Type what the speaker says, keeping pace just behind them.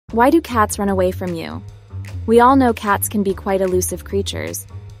Why do cats run away from you? We all know cats can be quite elusive creatures,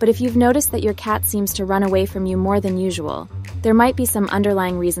 but if you've noticed that your cat seems to run away from you more than usual, there might be some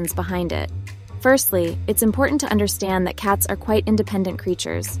underlying reasons behind it. Firstly, it's important to understand that cats are quite independent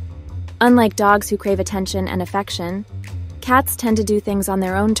creatures. Unlike dogs who crave attention and affection, cats tend to do things on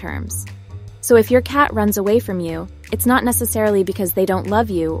their own terms. So if your cat runs away from you, it's not necessarily because they don't love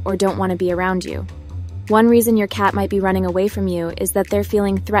you or don't want to be around you. One reason your cat might be running away from you is that they're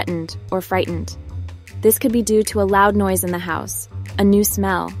feeling threatened or frightened. This could be due to a loud noise in the house, a new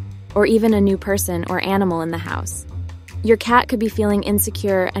smell, or even a new person or animal in the house. Your cat could be feeling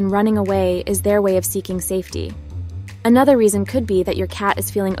insecure, and running away is their way of seeking safety. Another reason could be that your cat is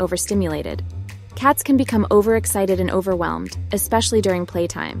feeling overstimulated. Cats can become overexcited and overwhelmed, especially during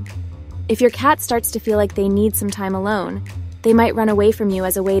playtime. If your cat starts to feel like they need some time alone, they might run away from you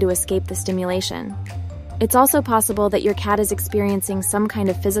as a way to escape the stimulation. It's also possible that your cat is experiencing some kind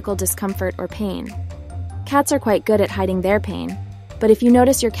of physical discomfort or pain. Cats are quite good at hiding their pain, but if you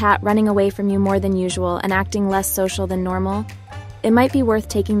notice your cat running away from you more than usual and acting less social than normal, it might be worth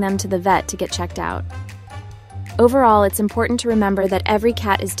taking them to the vet to get checked out. Overall, it's important to remember that every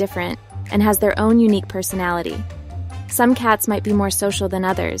cat is different and has their own unique personality. Some cats might be more social than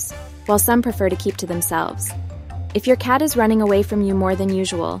others, while some prefer to keep to themselves. If your cat is running away from you more than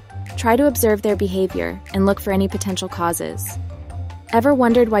usual, try to observe their behavior and look for any potential causes. Ever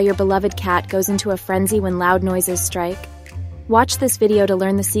wondered why your beloved cat goes into a frenzy when loud noises strike? Watch this video to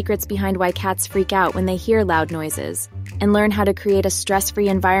learn the secrets behind why cats freak out when they hear loud noises, and learn how to create a stress-free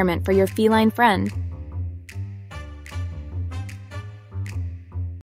environment for your feline friend.